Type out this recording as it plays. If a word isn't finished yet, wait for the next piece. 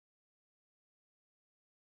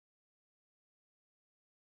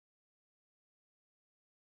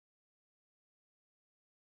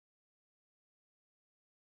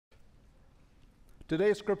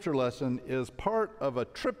Today's scripture lesson is part of a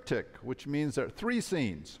triptych, which means there are three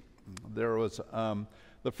scenes. There was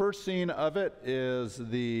the first scene of it is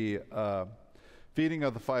the feeding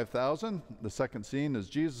of the 5,000. The second scene is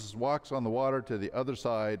Jesus walks on the water to the other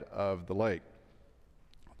side of the lake.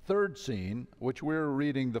 Third scene, which we're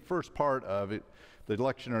reading the first part of it, the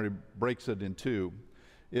lectionary breaks it in two,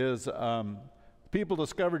 is people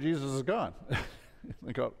discover Jesus is gone.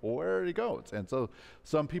 They go, well, where did he go? And so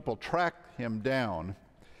some people track him down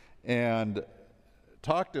and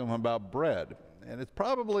talk to him about bread. And it's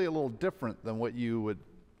probably a little different than what you would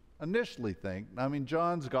initially think. I mean,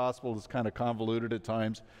 John's gospel is kind of convoluted at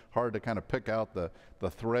times, hard to kind of pick out the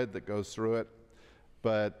thread that goes through it.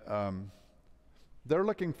 But they're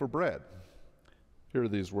looking for bread. Here are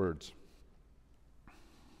these words.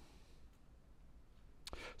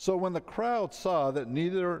 So when the crowd saw that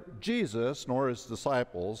neither Jesus nor his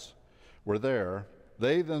disciples were there,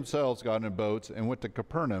 they themselves got in boats and went to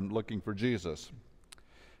Capernaum looking for Jesus.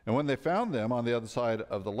 And when they found them on the other side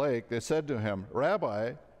of the lake, they said to him,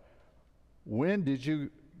 Rabbi, when did you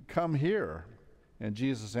come here? And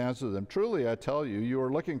Jesus answered them, Truly I tell you, you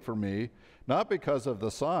are looking for me, not because of the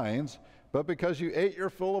signs, but because you ate your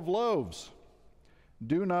fill of loaves.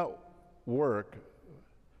 Do not work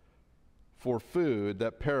for food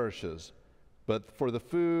that perishes, but for the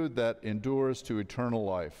food that endures to eternal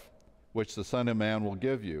life, which the Son of Man will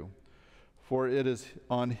give you. For it is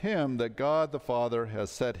on him that God the Father has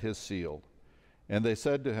set his seal. And they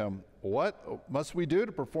said to him, What must we do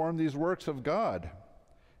to perform these works of God?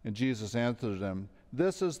 And Jesus answered them,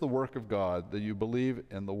 This is the work of God, that you believe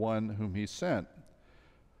in the one whom he sent.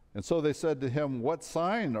 And so they said to him, What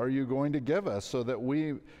sign are you going to give us so that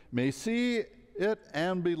we may see it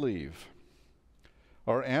and believe?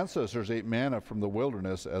 Our ancestors ate manna from the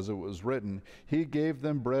wilderness, as it was written, He gave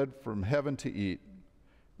them bread from heaven to eat.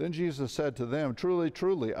 Then Jesus said to them, Truly,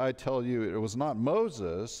 truly, I tell you, it was not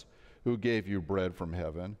Moses who gave you bread from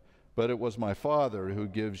heaven, but it was my Father who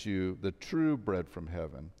gives you the true bread from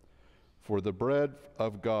heaven. For the bread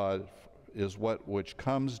of God is which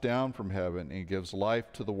comes down from heaven and gives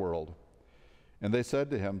life to the world. And they said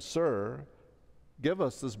to him, Sir, give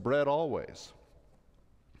us this bread always.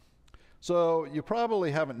 So you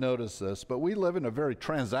probably haven't noticed this, but we live in a very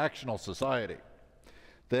transactional society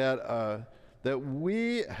that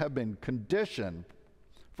we have been conditioned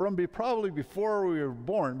from probably before we were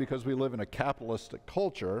born, because we live in a capitalistic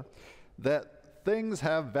culture, that things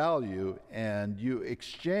have value and you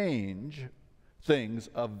exchange things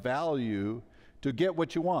of value to get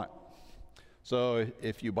what you want. So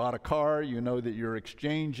if you bought a car, you know that you're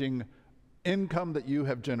exchanging income that you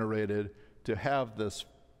have generated to have this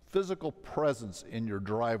physical presence in your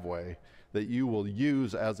driveway that you will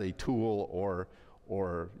use as a tool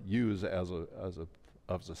or use as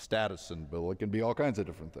a status symbol. It can be all kinds of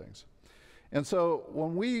different things. And so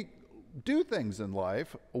when we do things in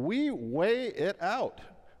life, we weigh it out.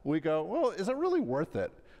 We go, well, is it really worth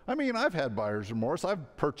it? I mean, I've had buyer's remorse.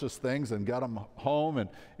 I've purchased things and got them home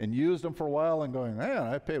and used them for a while and going, man,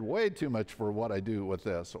 I paid way too much for what I do with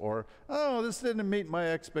this. Or, oh, this didn't meet my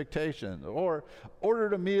expectations. Or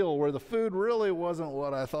ordered a meal where the food really wasn't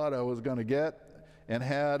what I thought I was going to get and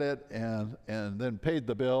had it and then paid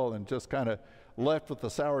the bill and just kind of left with a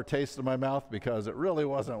sour taste in my mouth because it really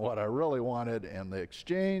wasn't what I really wanted and the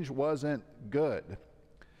exchange wasn't good.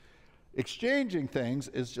 Exchanging things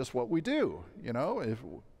is just what we do, you know. If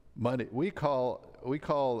money, we call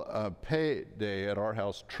pay day at our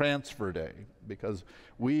house transfer day, because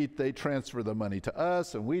they transfer the money to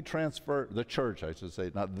us and we transfer, the church I should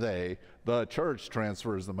say, not they, the church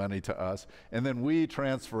transfers the money to us, and then we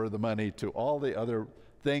transfer the money to all the other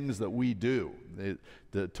things that we do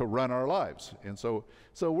to run our lives. And so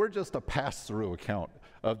we're just a pass-through account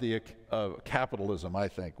of capitalism, I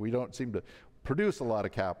think. We don't seem to produce a lot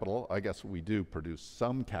of capital. I guess we do produce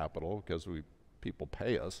some capital because people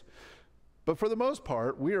pay us. But for the most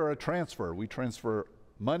part, we are a transfer. We transfer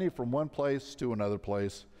money from one place to another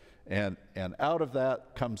place, and out of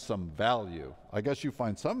that comes some value. I guess you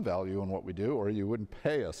find some value in what we do, or you wouldn't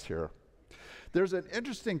pay us here. There's an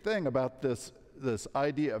interesting thing about this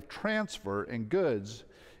idea of transfer in goods,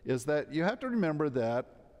 is that you have to remember that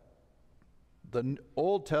the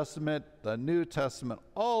Old Testament, the New Testament,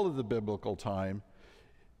 all of the biblical time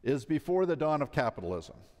is before the dawn of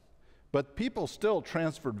capitalism. But people still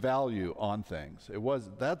transferred value on things.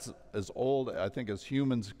 That's as old, I think, as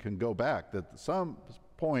humans can go back, that at some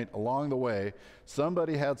point along the way,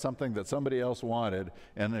 somebody had something that somebody else wanted,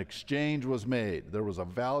 and an exchange was made. There was a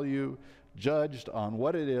value judged on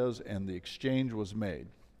what it is, and the exchange was made.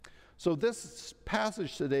 So this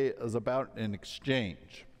passage today is about an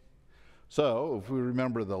exchange. So if we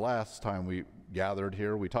remember the last time we gathered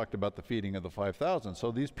here, we talked about the feeding of the 5,000. So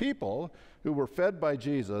these people who were fed by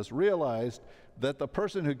Jesus realized that the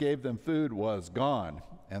person who gave them food was gone.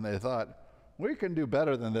 And they thought, we can do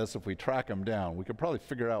better than this if we track him down. We could probably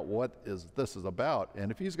figure out what this is about. And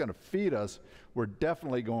if he's going to feed us, we're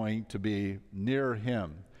definitely going to be near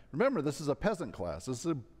him. Remember, this is a peasant class.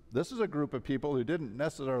 This is a group of people who didn't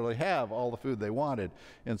necessarily have all the food they wanted.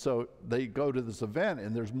 And so they go to this event,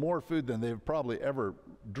 and there's more food than they've probably ever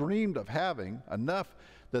dreamed of having, enough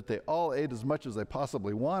that they all ate as much as they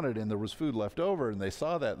possibly wanted, and there was food left over. And they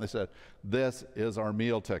saw that, and they said, this is our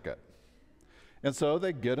meal ticket. And so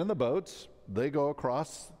they get in the boats. They go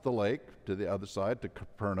across the lake to the other side, to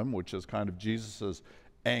Capernaum, which is kind of Jesus's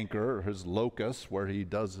anchor, his locus, where he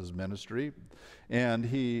does his ministry. And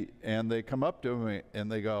they come up to him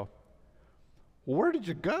and they go, where did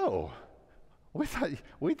you go? We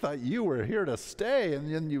thought you were here to stay,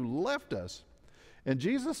 and then you left us. And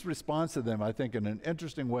Jesus responds to them, I think, in an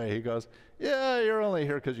interesting way. He goes, yeah, you're only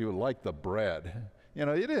here because you like the bread. You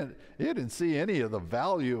know, you didn't see any of the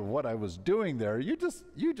value of what I was doing there. You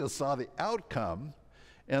just saw the outcome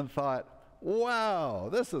and thought, wow,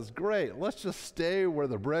 this is great. Let's just stay where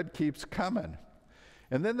the bread keeps coming.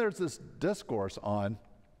 And then there's this discourse on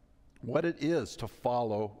what it is to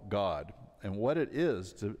follow God and what it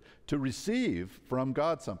is to receive from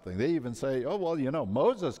God something. They even say, oh, well, you know,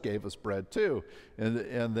 Moses gave us bread too.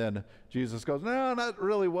 And then Jesus goes, no, that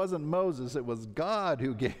really wasn't Moses. It was God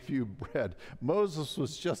who gave you bread. Moses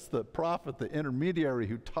was just the prophet, the intermediary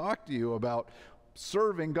who talked to you about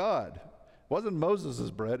serving God. It wasn't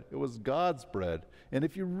Moses' bread. It was God's bread. And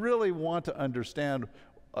if you really want to understand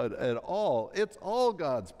at all, it's all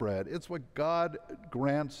God's bread. It's what God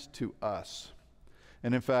grants to us.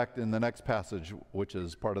 And in fact, in the next passage, which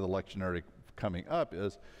is part of the lectionary coming up,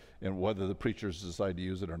 is, and whether the preachers decide to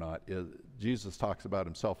use it or not, Jesus talks about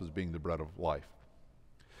himself as being the bread of life.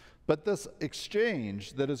 But this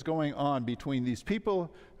exchange that is going on between these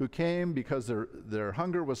people who came because their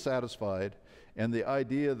hunger was satisfied and the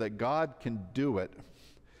idea that God can do it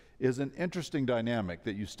is an interesting dynamic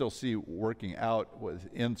that you still see working out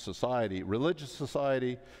in society, religious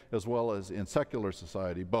society, as well as in secular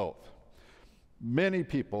society, both. Many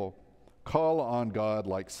people call on God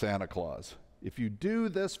like Santa Claus. If you do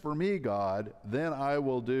this for me, God, then I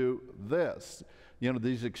will do this. You know,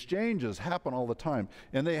 these exchanges happen all the time.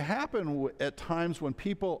 And they happen at times when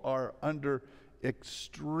people are under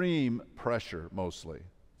extreme pressure, mostly.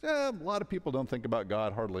 A lot of people don't think about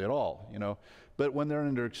God hardly at all, you know. But when they're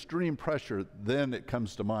under extreme pressure, then it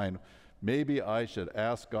comes to mind, maybe I should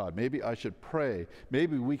ask God. Maybe I should pray.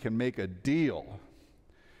 Maybe we can make a deal.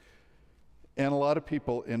 And a lot of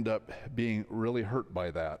people end up being really hurt by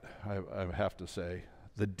that, I have to say.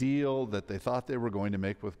 The deal that they thought they were going to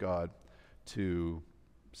make with God to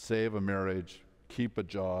save a marriage, keep a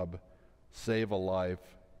job, save a life,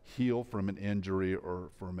 heal from an injury or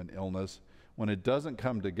from an illness, when it doesn't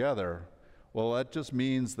come together, well, that just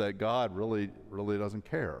means that God really doesn't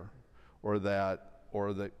care, or that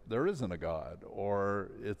there isn't a God,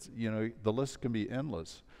 or it's, you know, the list can be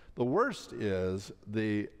endless. The worst is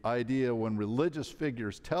the idea when religious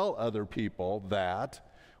figures tell other people that,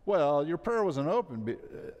 well, your prayer wasn't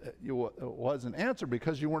wasn't answered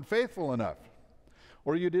because you weren't faithful enough,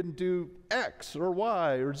 or you didn't do X or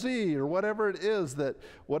Y or Z or whatever it is, that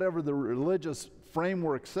whatever the religious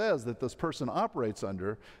framework says that this person operates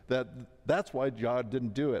under, that's why God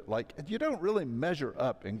didn't do it. Like, you don't really measure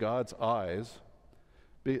up in God's eyes.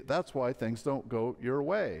 That's why things don't go your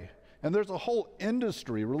way. And there's a whole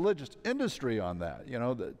industry, religious industry on that, you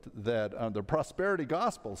know, that the prosperity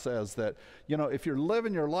gospel says that, you know, if you're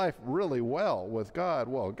living your life really well with God,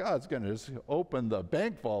 well, God's going to just open the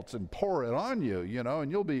bank vaults and pour it on you, you know,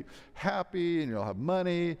 and you'll be happy and you'll have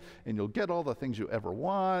money and you'll get all the things you ever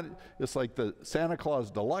want. It's like the Santa Claus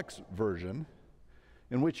Deluxe version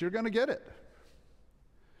in which you're going to get it.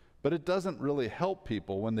 But it doesn't really help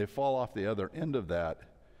people when they fall off the other end of that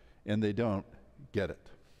and they don't get it.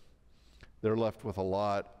 They're left with a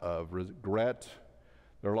lot of regret.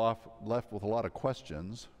 They're left with a lot of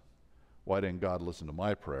questions. Why didn't God listen to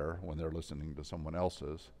my prayer when they're listening to someone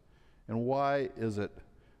else's? And why is it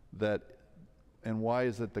that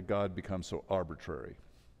God becomes so arbitrary?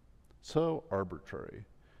 So arbitrary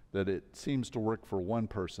that it seems to work for one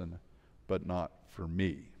person, but not for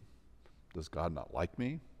me. Does God not like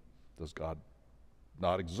me? Does God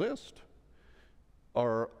not exist?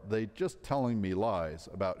 Are they just telling me lies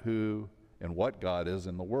about who and what God is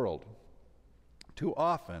in the world? Too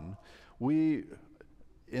often, we,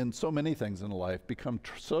 in so many things in life, become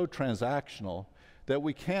so transactional that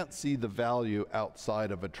we can't see the value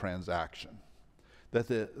outside of a transaction. That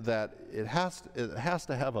it has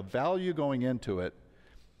to have a value going into it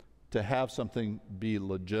to have something be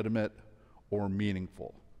legitimate or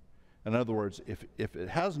meaningful. In other words, if it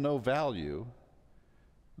has no value,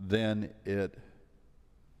 then it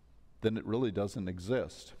really doesn't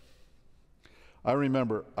exist. I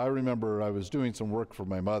remember I was doing some work for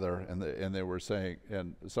my mother, and they were saying,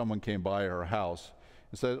 and someone came by her house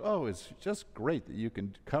and said, "Oh, it's just great that you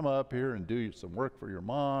can come up here and do some work for your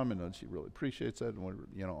mom, and she really appreciates it."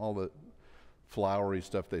 And all the flowery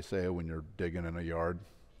stuff they say when you're digging in a yard.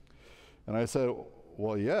 And I said,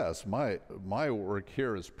 "Well, yes, my work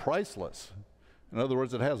here is priceless. In other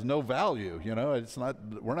words, it has no value. It's not.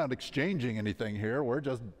 We're not exchanging anything here. We're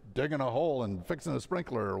just digging a hole and fixing a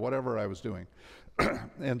sprinkler or whatever I was doing."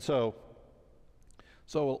 And so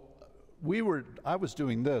I was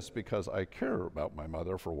doing this because I care about my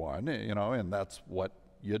mother, for one, and that's what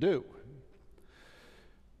you do.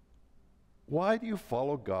 Why do you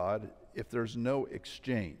follow God if there's no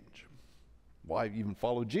exchange? Why even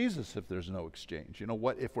follow Jesus if there's no exchange?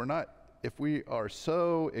 If we are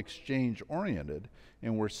so exchange-oriented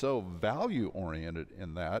and we're so value-oriented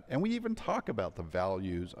in that, and we even talk about the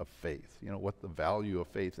values of faith, what the value of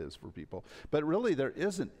faith is for people, but really there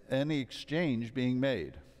isn't any exchange being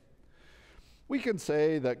made. We can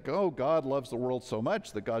say that, God loves the world so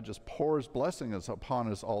much that God just pours blessings upon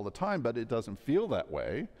us all the time, but it doesn't feel that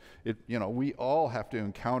way. We all have to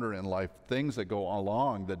encounter in life things that go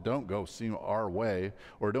along that don't seem our way,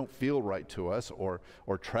 or don't feel right to us, or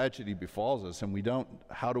tragedy befalls us, and we don't.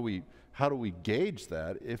 How do we gauge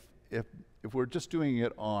that if we're just doing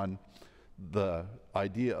it on the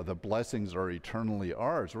idea of the blessings are eternally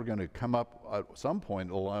ours? We're going to come up at some point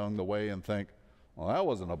along the way and think, well, that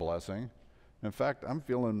wasn't a blessing. In fact, I'm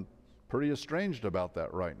feeling pretty estranged about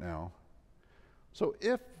that right now. So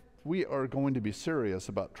if we are going to be serious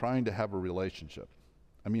about trying to have a relationship,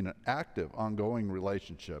 an active, ongoing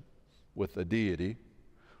relationship with a deity,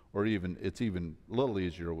 or it's even a little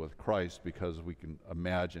easier with Christ because we can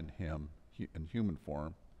imagine him in human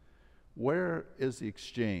form, where is the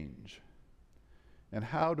exchange? And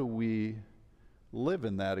how do we live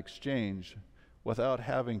in that exchange without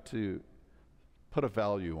having to put a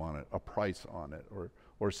value on it, a price on it,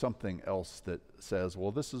 or something else that says,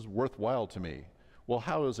 well, this is worthwhile to me. Well,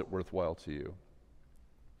 how is it worthwhile to you?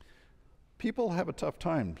 People have a tough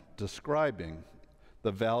time describing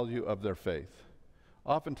the value of their faith.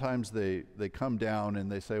 Oftentimes they come down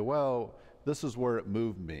and they say, well, this is where it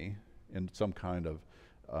moved me in some kind of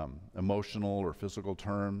emotional or physical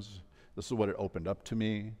terms. This is what it opened up to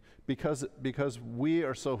me. Because we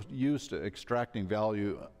are so used to extracting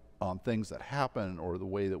value on things that happen or the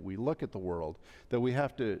way that we look at the world, that we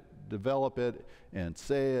have to develop it and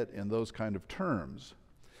say it in those kind of terms.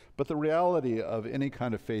 But the reality of any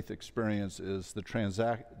kind of faith experience is the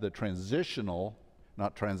transitional,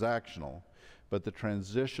 not transactional, but the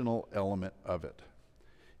transitional element of it.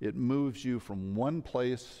 It moves you from one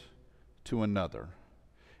place to another.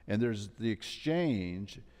 And the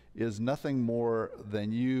exchange is nothing more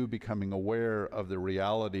than you becoming aware of the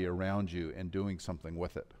reality around you and doing something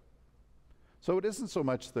with it. So it isn't so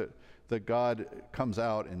much that God comes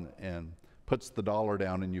out and puts the dollar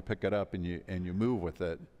down and you pick it up and you move with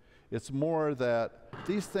it. It's more that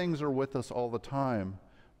these things are with us all the time,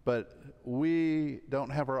 but we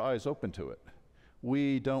don't have our eyes open to it.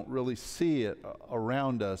 We don't really see it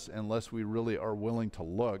around us unless we really are willing to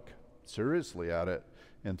look seriously at it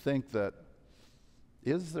and think that,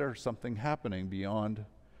 is there something happening beyond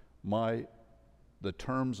the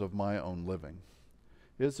terms of my own living?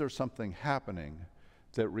 Is there something happening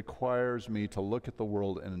that requires me to look at the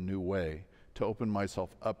world in a new way, to open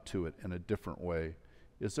myself up to it in a different way?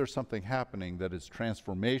 Is there something happening that is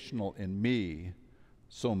transformational in me,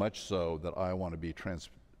 so much so that I want to be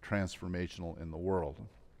transformational in the world?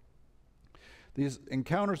 These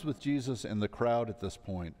encounters with Jesus and the crowd at this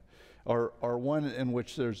point are one in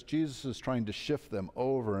which Jesus is trying to shift them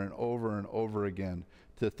over and over and over again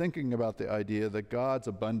to thinking about the idea that God's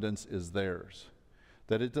abundance is theirs.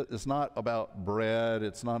 That it's not about bread,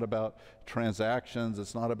 it's not about transactions,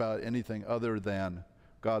 it's not about anything other than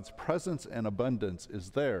God's presence and abundance is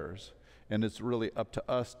theirs, and it's really up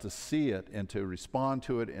to us to see it and to respond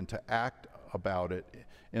to it and to act about it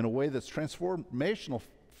in a way that's transformational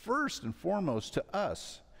first and foremost to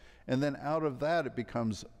us. And then out of that it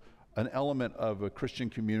becomes an element of a Christian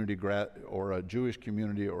community or a Jewish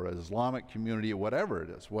community or an Islamic community, whatever it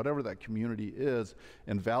is, whatever that community is,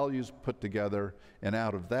 and values put together, and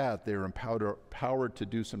out of that they're empowered to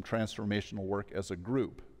do some transformational work as a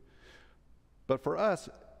group. But for us,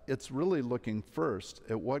 it's really looking first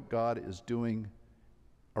at what God is doing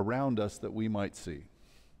around us that we might see.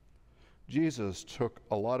 Jesus took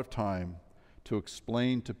a lot of time to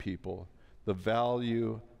explain to people the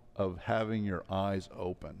value of having your eyes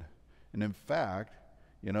open. And in fact,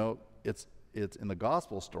 you know, it's in the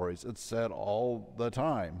gospel stories, it's said all the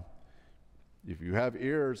time. If you have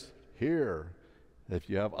ears, hear. If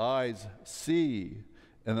you have eyes, see.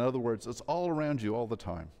 In other words, it's all around you all the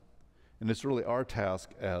time. And it's really our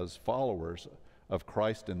task as followers of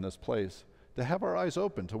Christ in this place to have our eyes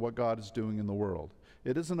open to what God is doing in the world.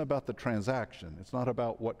 It isn't about the transaction. It's not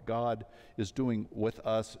about what God is doing with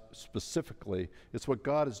us specifically. It's what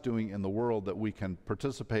God is doing in the world that we can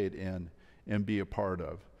participate in and be a part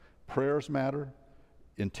of. Prayers matter.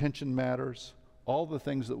 Intention matters. All the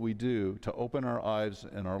things that we do to open our eyes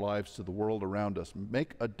and our lives to the world around us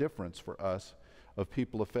make a difference for us of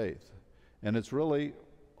people of faith. And it's really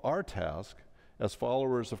our task as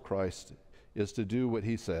followers of Christ is to do what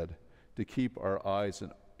he said, to keep our eyes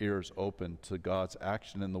and ears open to God's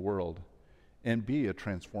action in the world and be a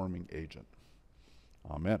transforming agent.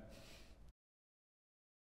 Amen.